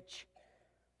a witch.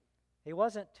 He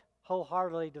wasn't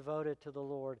wholeheartedly devoted to the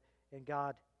Lord, and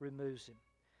God removes him.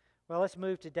 Well, let's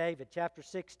move to David. Chapter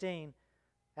 16,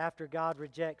 after God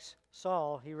rejects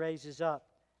Saul, he raises up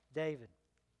David.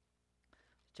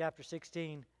 Chapter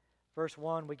 16, verse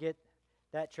 1, we get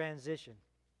that transition.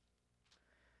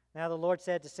 Now the Lord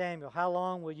said to Samuel, how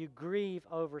long will you grieve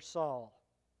over Saul?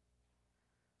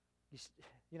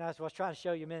 You know, that's what I was trying to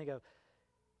show you a minute ago.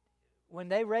 When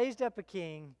they raised up a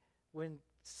king, when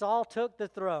Saul took the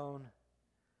throne,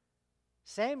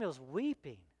 Samuel's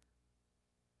weeping.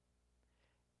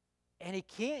 And he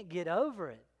can't get over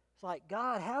it. It's like,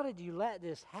 God, how did you let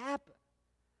this happen?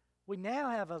 We now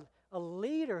have a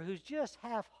leader who's just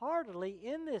half-heartedly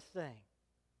in this thing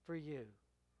for you.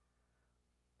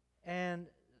 And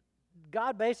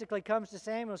God basically comes to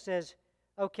Samuel and says,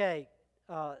 okay,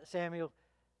 Samuel,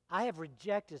 I have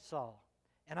rejected Saul,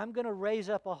 and I'm going to raise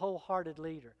up a wholehearted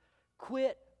leader.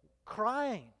 Quit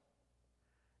crying.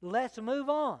 Let's move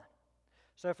on.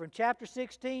 So from chapter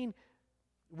 16,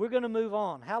 we're going to move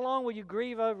on. How long will you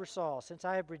grieve over Saul, since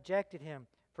I have rejected him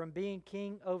from being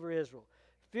king over Israel?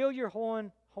 Fill your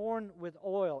horn with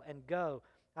oil and go.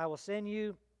 I will send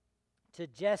you to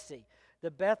Jesse, the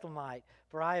Bethlehemite,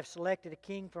 for I have selected a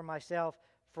king for myself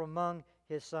from among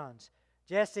his sons.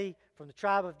 Jesse, from the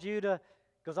tribe of Judah,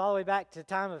 goes all the way back to the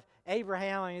time of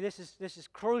Abraham. I mean, this is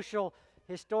crucial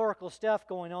historical stuff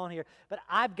going on here. But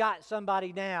I've got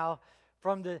somebody now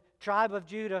from the tribe of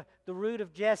Judah, the root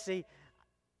of Jesse.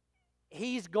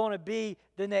 He's going to be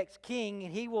the next king,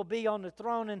 and he will be on the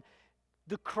throne, and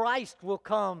the Christ will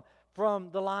come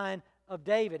from the line of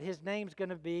David. His name's going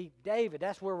to be David.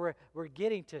 That's where we're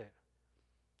getting to.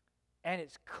 And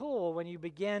it's cool when you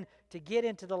begin to get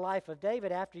into the life of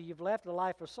David after you've left the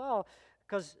life of Saul,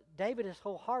 because David is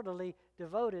wholeheartedly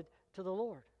devoted to the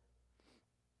Lord.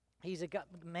 He's a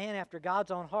man after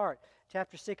God's own heart.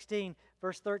 Chapter 16,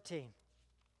 verse 13. It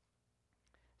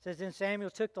says, then Samuel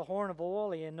took the horn of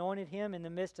oil, he anointed him in the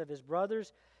midst of his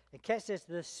brothers. And catch this,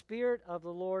 the Spirit of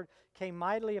the Lord came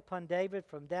mightily upon David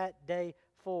from that day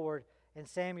forward, and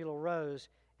Samuel arose,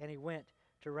 and he went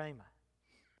to Ramah.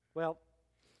 Well,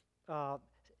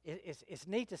 it's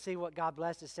neat to see what God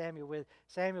blesses Samuel with.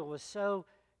 Samuel was so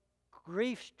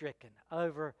grief-stricken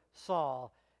over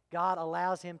Saul. God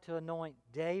allows him to anoint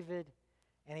David,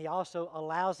 and he also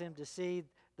allows him to see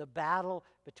the battle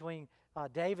between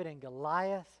David and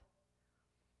Goliath,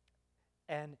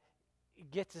 and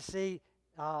get to see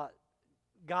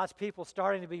God's people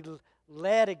starting to be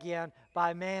led again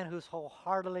by a man who's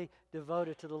wholeheartedly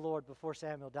devoted to the Lord before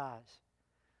Samuel dies.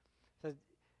 So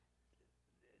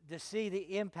to see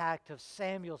the impact of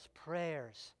Samuel's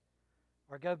prayers,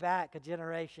 or go back a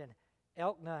generation,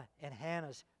 Elkanah and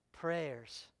Hannah's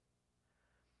prayers,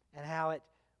 and how it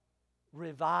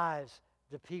revives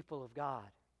the people of God.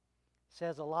 It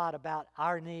says a lot about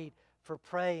our need for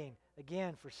praying,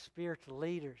 again, for spiritual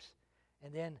leaders,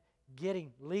 and then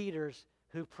getting leaders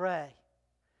who pray.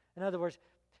 In other words,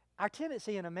 our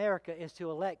tendency in America is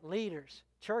to elect leaders,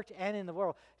 church and in the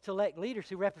world, to elect leaders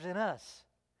who represent us.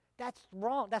 That's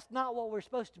wrong. That's not what we're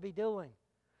supposed to be doing.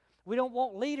 We don't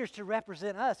want leaders to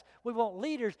represent us. We want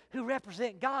leaders who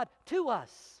represent God to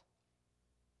us.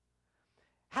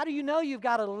 How do you know you've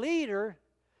got a leader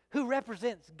who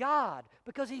represents God?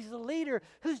 Because he's a leader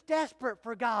who's desperate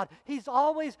for God. He's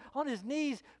always on his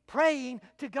knees praying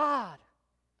to God.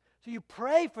 So you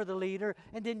pray for the leader,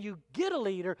 and then you get a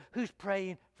leader who's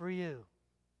praying for you.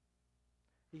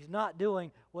 He's not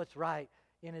doing what's right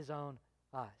in his own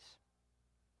eyes.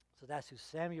 So that's who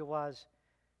Samuel was,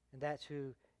 and that's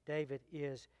who David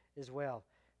is as well.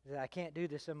 I can't do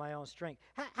this in my own strength.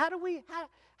 How do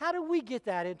we get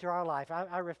that into our life?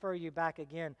 I refer you back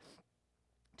again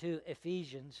to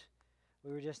Ephesians.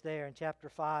 We were just there in chapter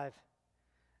 5,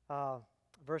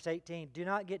 verse 18. Do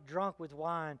not get drunk with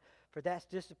wine, for that's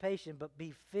dissipation, but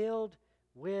be filled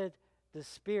with the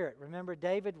Spirit. Remember,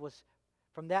 David was,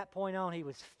 from that point on, he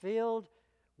was filled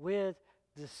with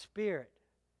the Spirit.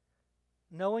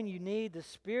 Knowing you need the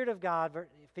Spirit of God,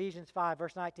 Ephesians 5,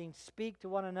 verse 19, speak to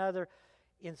one another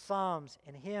in psalms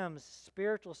and hymns,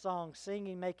 spiritual songs,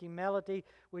 singing, making melody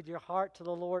with your heart to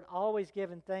the Lord, always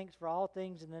giving thanks for all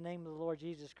things in the name of the Lord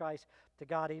Jesus Christ to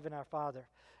God, even our Father.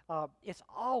 It's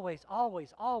always,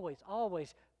 always, always,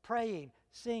 always praying,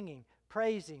 singing,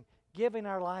 praising, giving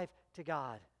our life to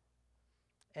God.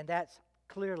 And that's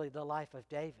clearly the life of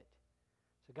David.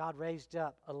 So God raised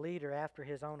up a leader after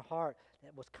his own heart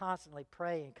that was constantly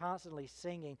praying, constantly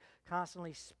singing,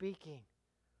 constantly speaking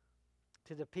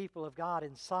to the people of God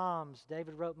in Psalms.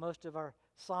 David wrote most of our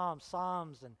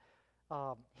Psalms and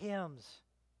hymns,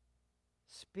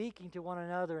 speaking to one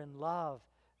another in love,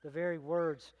 the very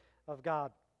words of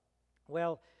God.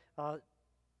 Well,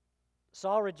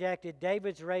 Saul rejected,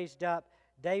 David's raised up,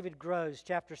 David grows.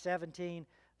 Chapter 17,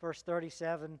 verse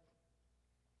 37.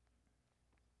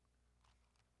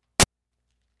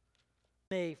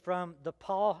 Me from the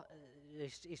paw,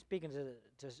 he's speaking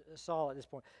to Saul at this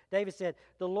point. David said,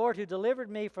 "The Lord who delivered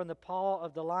me from the paw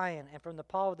of the lion and from the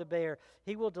paw of the bear,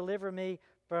 he will deliver me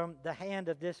from the hand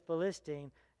of this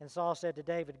Philistine." And Saul said to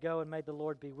David, "Go, and may the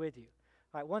Lord be with you."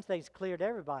 All right, one thing's clear to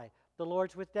everybody. The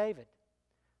Lord's with David.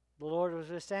 The Lord was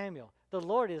with Samuel. The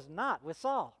Lord is not with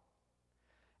Saul.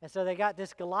 And so they got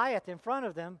this Goliath in front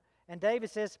of them, and David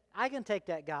says, "I can take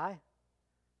that guy."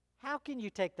 "How can you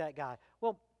take that guy?"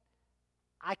 "Well,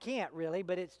 I can't really,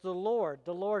 but it's the Lord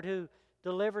who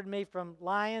delivered me from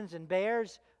lions and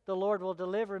bears. The Lord will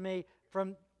deliver me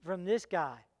from this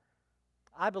guy.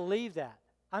 I believe that.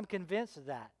 I'm convinced of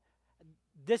that.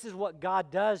 This is what God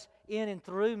does in and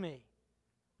through me.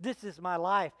 This is my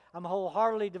life. I'm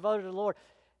wholeheartedly devoted to the Lord."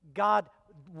 God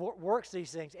works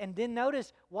these things. And then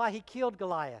notice why he killed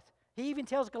Goliath. He even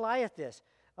tells Goliath this.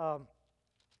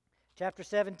 Chapter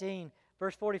 17,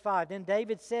 verse 45. Then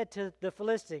David said to the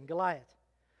Philistine, Goliath,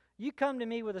 "You come to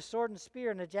me with a sword and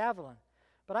spear and a javelin,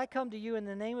 but I come to you in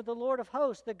the name of the Lord of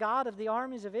hosts, the God of the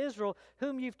armies of Israel,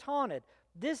 whom you've taunted.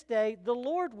 This day the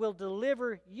Lord will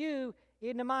deliver you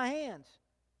into my hands."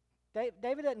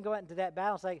 David doesn't go out into that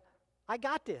battle and say, "I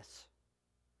got this."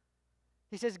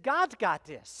 He says, "God's got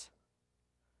this.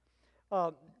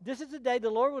 This is the day the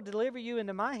Lord will deliver you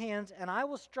into my hands, and I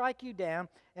will strike you down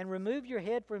and remove your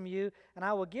head from you, and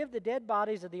I will give the dead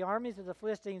bodies of the armies of the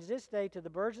Philistines this day to the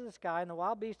birds of the sky and the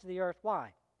wild beasts of the earth."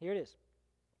 Why? Here it is.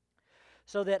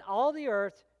 "So that all the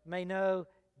earth may know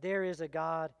there is a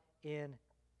God in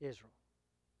Israel,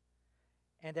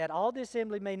 and that all the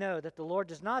assembly may know that the Lord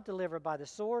does not deliver by the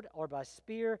sword or by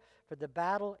spear, for the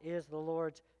battle is the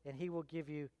Lord's, and he will give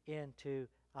you into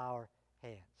our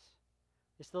hands."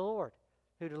 It's the Lord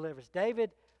who delivers.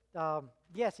 David,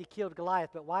 yes, he killed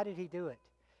Goliath, but why did he do it?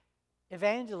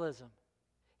 Evangelism.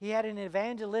 He had an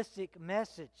evangelistic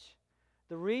message.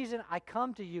 The reason I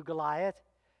come to you, Goliath,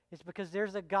 is because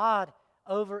there's a God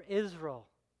over Israel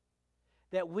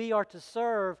that we are to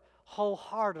serve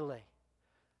wholeheartedly.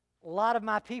 A lot of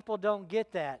my people don't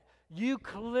get that. You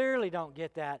clearly don't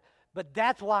get that, but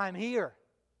that's why I'm here.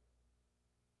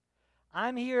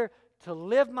 I'm here to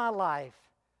live my life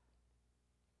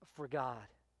for God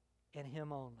and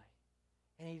him only.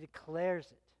 And he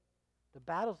declares it. The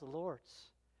battle's the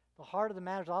Lord's. The heart of the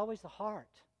matter is always the heart.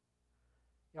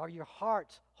 Are your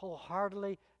hearts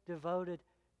wholeheartedly devoted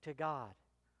to God?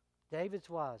 David's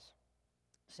was.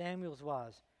 Samuel's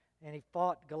was. And he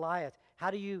fought Goliath.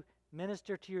 How do you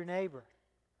minister to your neighbor?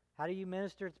 How do you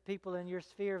minister to people in your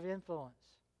sphere of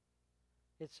influence?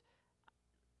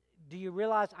 Do you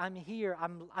realize I'm here,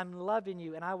 I'm loving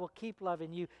you, and I will keep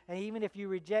loving you, and even if you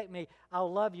reject me,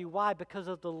 I'll love you. Why? Because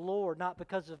of the Lord, not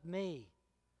because of me.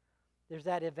 There's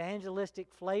that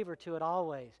evangelistic flavor to it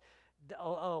always.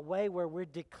 A way where we're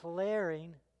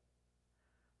declaring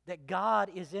that God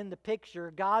is in the picture,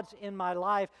 God's in my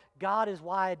life, God is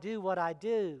why I do what I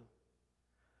do.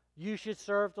 You should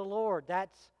serve the Lord.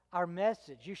 That's our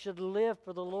message. You should live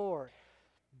for the Lord.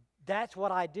 That's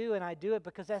what I do, and I do it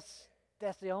because that's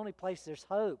the only place there's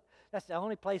hope. That's the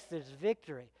only place there's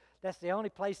victory. That's the only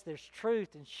place there's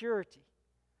truth and surety.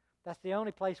 That's the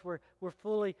only place where we're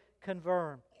fully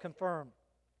confirmed.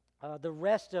 The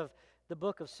rest of the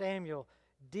book of Samuel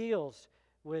deals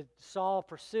with Saul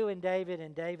pursuing David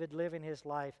and David living his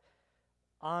life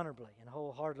honorably and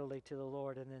wholeheartedly to the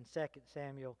Lord. And then 2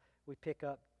 Samuel, we pick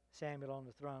up Samuel on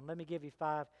the throne. Let me give you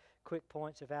 5 quick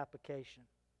points of application.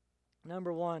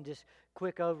 Number 1, just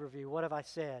quick overview. What have I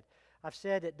said? I've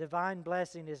said that divine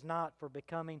blessing is not for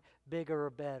becoming bigger or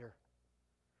better.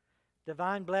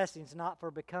 Divine blessing is not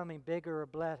for becoming bigger or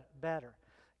better.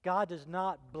 God does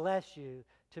not bless you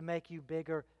to make you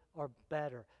bigger or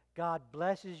better. God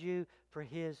blesses you for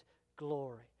his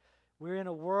glory. We're in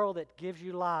a world that gives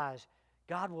you lies.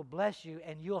 God will bless you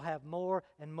and you'll have more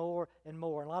and more and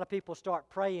more. And a lot of people start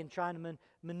praying, trying to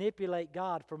manipulate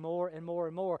God for more and more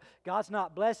and more. God's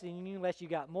not blessing you unless you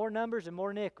got more numbers and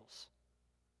more nickels.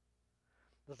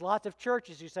 There's lots of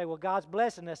churches who say, well, God's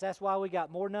blessing us. That's why we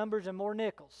got more numbers and more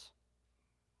nickels.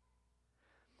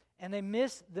 And they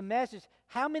miss the message.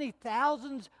 How many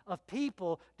thousands of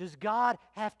people does God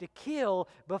have to kill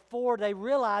before they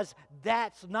realize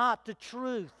that's not the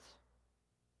truth?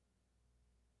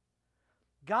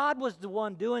 God was the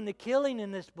one doing the killing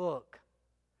in this book.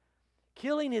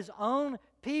 Killing His own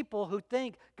people who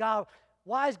think, God,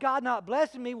 why is God not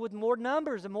blessing me with more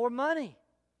numbers and more money?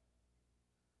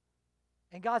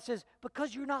 And God says,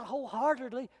 because you're not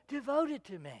wholeheartedly devoted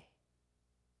to me.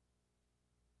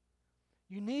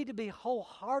 You need to be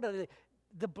wholeheartedly.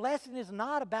 The blessing is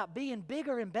not about being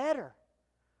bigger and better.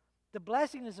 The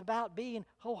blessing is about being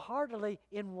wholeheartedly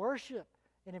in worship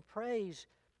and in praise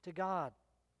to God.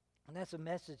 And that's a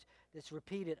message that's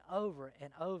repeated over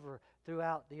and over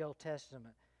throughout the Old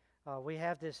Testament. We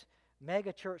have this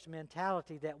mega church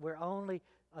mentality that we're only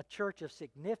a church of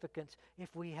significance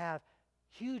if we have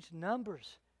huge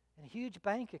numbers and huge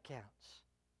bank accounts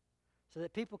so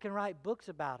that people can write books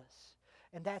about us.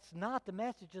 And that's not the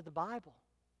message of the Bible.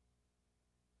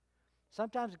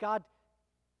 Sometimes God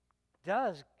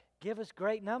does give us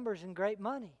great numbers and great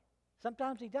money.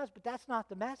 Sometimes He does, but that's not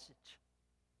the message.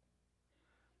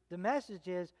 The message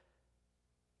is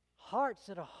hearts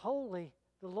that are wholly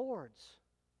the Lord's.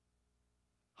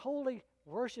 Wholly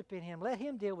worshiping Him. Let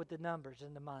Him deal with the numbers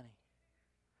and the money.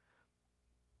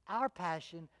 Our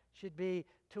passion should be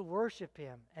to worship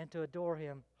Him and to adore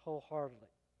Him wholeheartedly.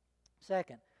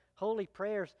 Second, holy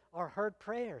prayers are heard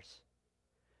prayers.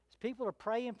 As people are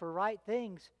praying for right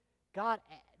things, God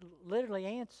literally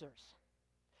answers.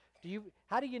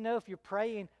 How do you know if you're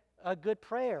praying a good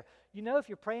prayer? You know if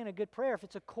you're praying a good prayer if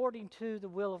it's according to the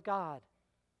will of God.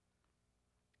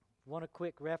 Want a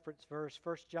quick reference verse,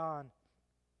 1 John.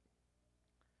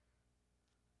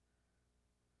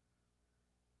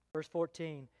 Verse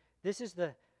 14. This is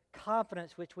the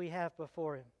confidence which we have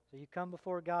before Him. So you come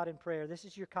before God in prayer. This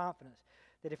is your confidence,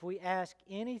 that if we ask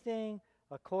anything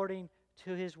according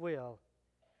to His will,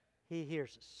 He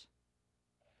hears us.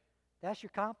 That's your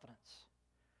confidence.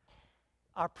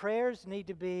 Our prayers need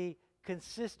to be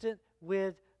consistent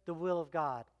with the will of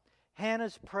God.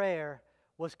 Hannah's prayer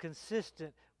was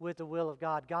consistent with the will of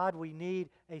God. God, we need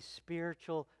a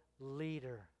spiritual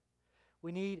leader.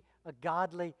 We need a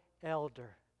godly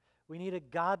elder. We need a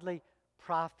godly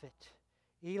prophet.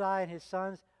 Eli and his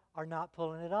sons are not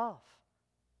pulling it off.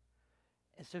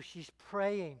 And so she's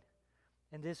praying,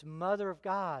 and this mother of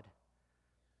God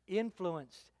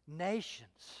influenced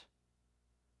nations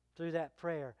through that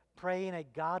prayer, praying a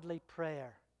godly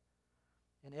prayer.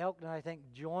 And Elkanah, I think,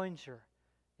 joins her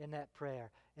in that prayer.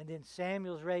 And then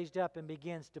Samuel's raised up and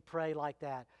begins to pray like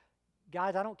that.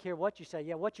 Guys, I don't care what you say.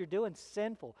 Yeah, what you're doing is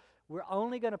sinful. We're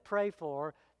only going to pray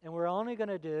for, and we're only going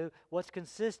to do what's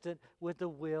consistent with the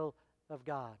will of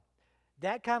God.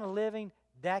 That kind of living,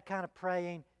 that kind of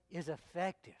praying is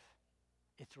effective.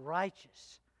 It's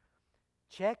righteous.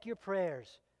 Check your prayers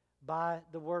by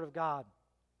the Word of God.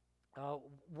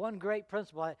 One great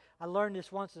principle, I learned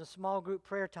this once in a small group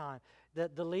prayer time.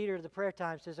 The leader of the prayer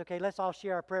time says, okay, let's all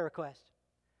share our prayer request.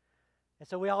 And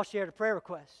so we all shared a prayer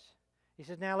request. He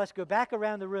says, now let's go back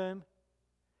around the room,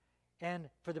 and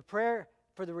for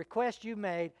the request you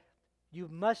made, you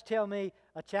must tell me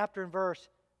a chapter and verse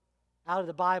out of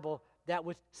the Bible that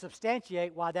would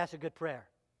substantiate why that's a good prayer.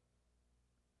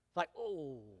 It's like,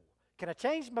 oh, can I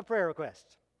change my prayer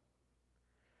request?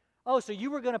 Oh, so you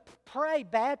were going to pray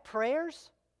bad prayers?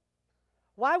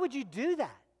 Why would you do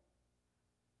that?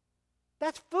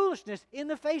 That's foolishness in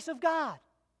the face of God.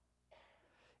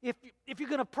 If you're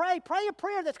going to pray a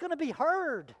prayer that's going to be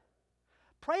heard.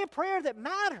 Pray a prayer that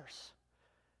matters.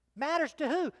 Matters to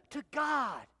who? To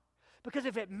God. Because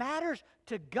if it matters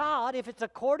to God, if it's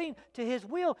according to His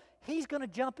will, He's going to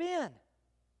jump in.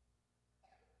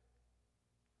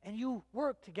 And you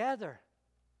work together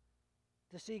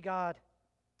to see God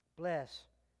bless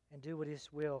and do what His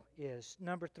will is.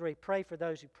 Number 3, pray for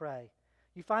those who pray.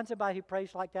 You find somebody who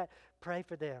prays like that, pray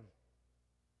for them.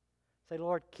 Say,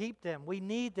 Lord, keep them. We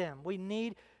need them. We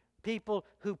need people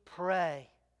who pray,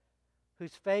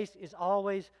 whose face is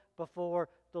always before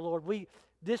the Lord.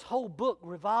 This whole book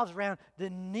revolves around the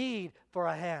need for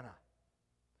a Hannah.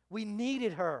 We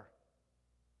needed her.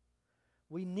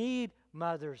 We need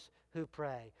mothers who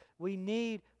pray. We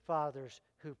need fathers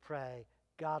who pray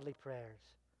godly prayers.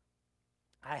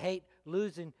 I hate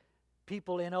losing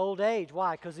people in old age.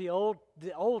 Why? Because the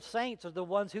old saints are the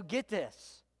ones who get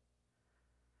this.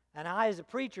 And I, as a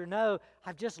preacher, know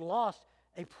I've just lost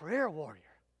a prayer warrior.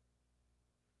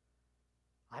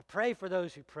 I pray for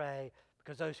those who pray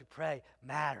because those who pray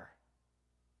matter.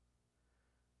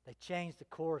 They change the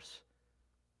course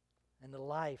and the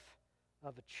life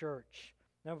of a church.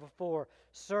 Number 4,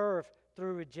 serve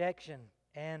through rejection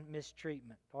and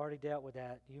mistreatment. Already dealt with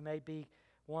that. You may be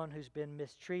one who's been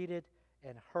mistreated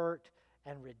and hurt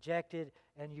and rejected,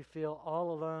 and you feel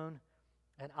all alone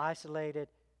and isolated.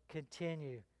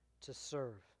 Continue to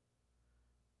serve.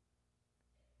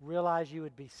 Realize you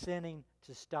would be sinning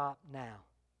to stop now.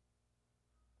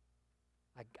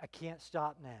 I can't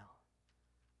stop now.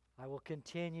 I will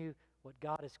continue what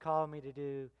God has called me to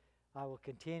do. I will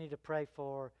continue to pray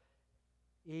for,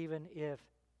 even if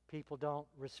people don't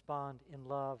respond in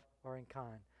love or in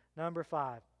kind. Number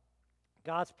 5,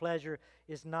 God's pleasure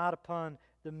is not upon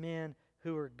the men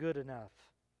who are good enough.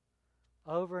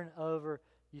 Over and over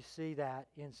you see that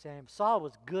in Samuel. Saul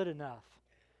was good enough.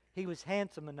 He was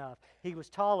handsome enough. He was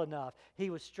tall enough.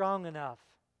 He was strong enough.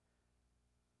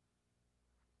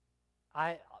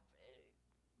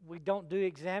 We don't do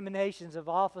examinations of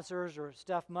officers or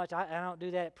stuff much. I don't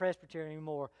do that at Presbyterian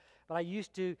anymore. But I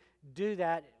used to do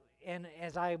that, and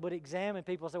as I would examine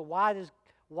people, I say,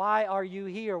 why are you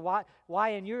here? Why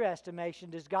in your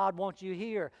estimation does God want you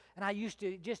here? And I used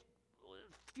to just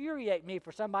infuriate me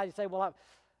for somebody to say, well,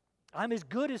 I'm as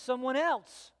good as someone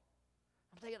else.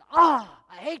 I'm thinking, I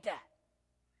hate that.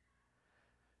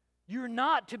 You're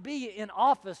not to be in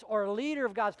office or a leader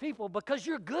of God's people because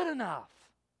you're good enough.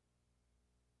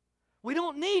 We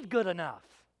don't need good enough.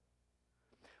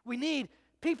 We need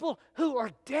people who are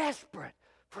desperate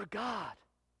for God,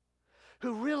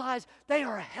 who realize they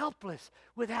are helpless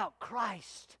without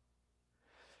Christ.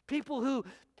 People who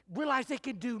realize they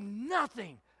can do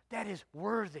nothing that is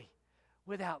worthy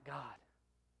without God.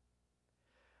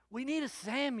 We need a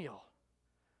Samuel.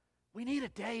 We need a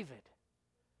David.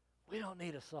 We don't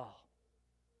need a Saul.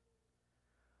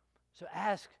 So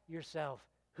ask yourself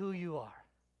who you are.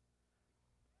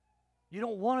 You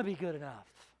don't want to be good enough.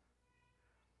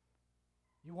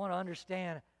 You want to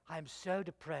understand, I am so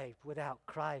depraved. Without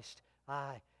Christ,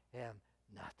 I am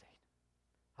nothing.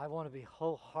 I want to be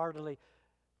wholeheartedly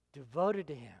devoted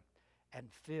to Him and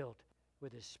filled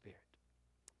with His Spirit.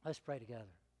 Let's pray together.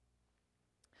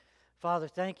 Father,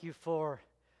 thank you for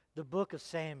the book of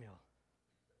Samuel.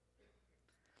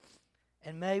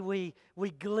 And may we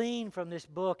glean from this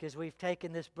book as we've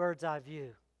taken this bird's eye view,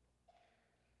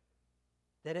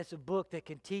 that it's a book that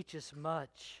can teach us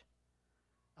much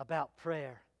about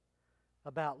prayer,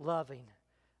 about loving,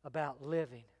 about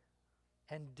living,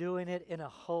 and doing it in a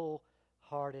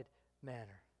wholehearted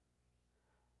manner.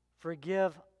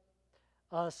 Forgive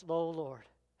us, O Lord,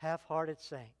 half-hearted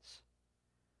saints.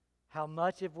 How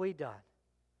much have we done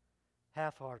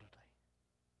half-heartedly?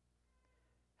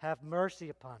 Have mercy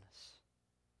upon us.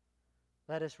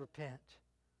 Let us repent.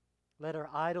 Let our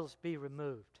idols be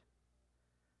removed.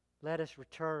 Let us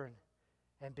return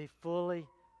and be fully,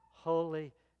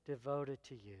 wholly devoted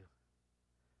to you.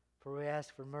 For we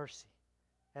ask for mercy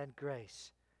and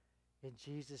grace. In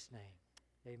Jesus'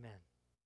 name, amen.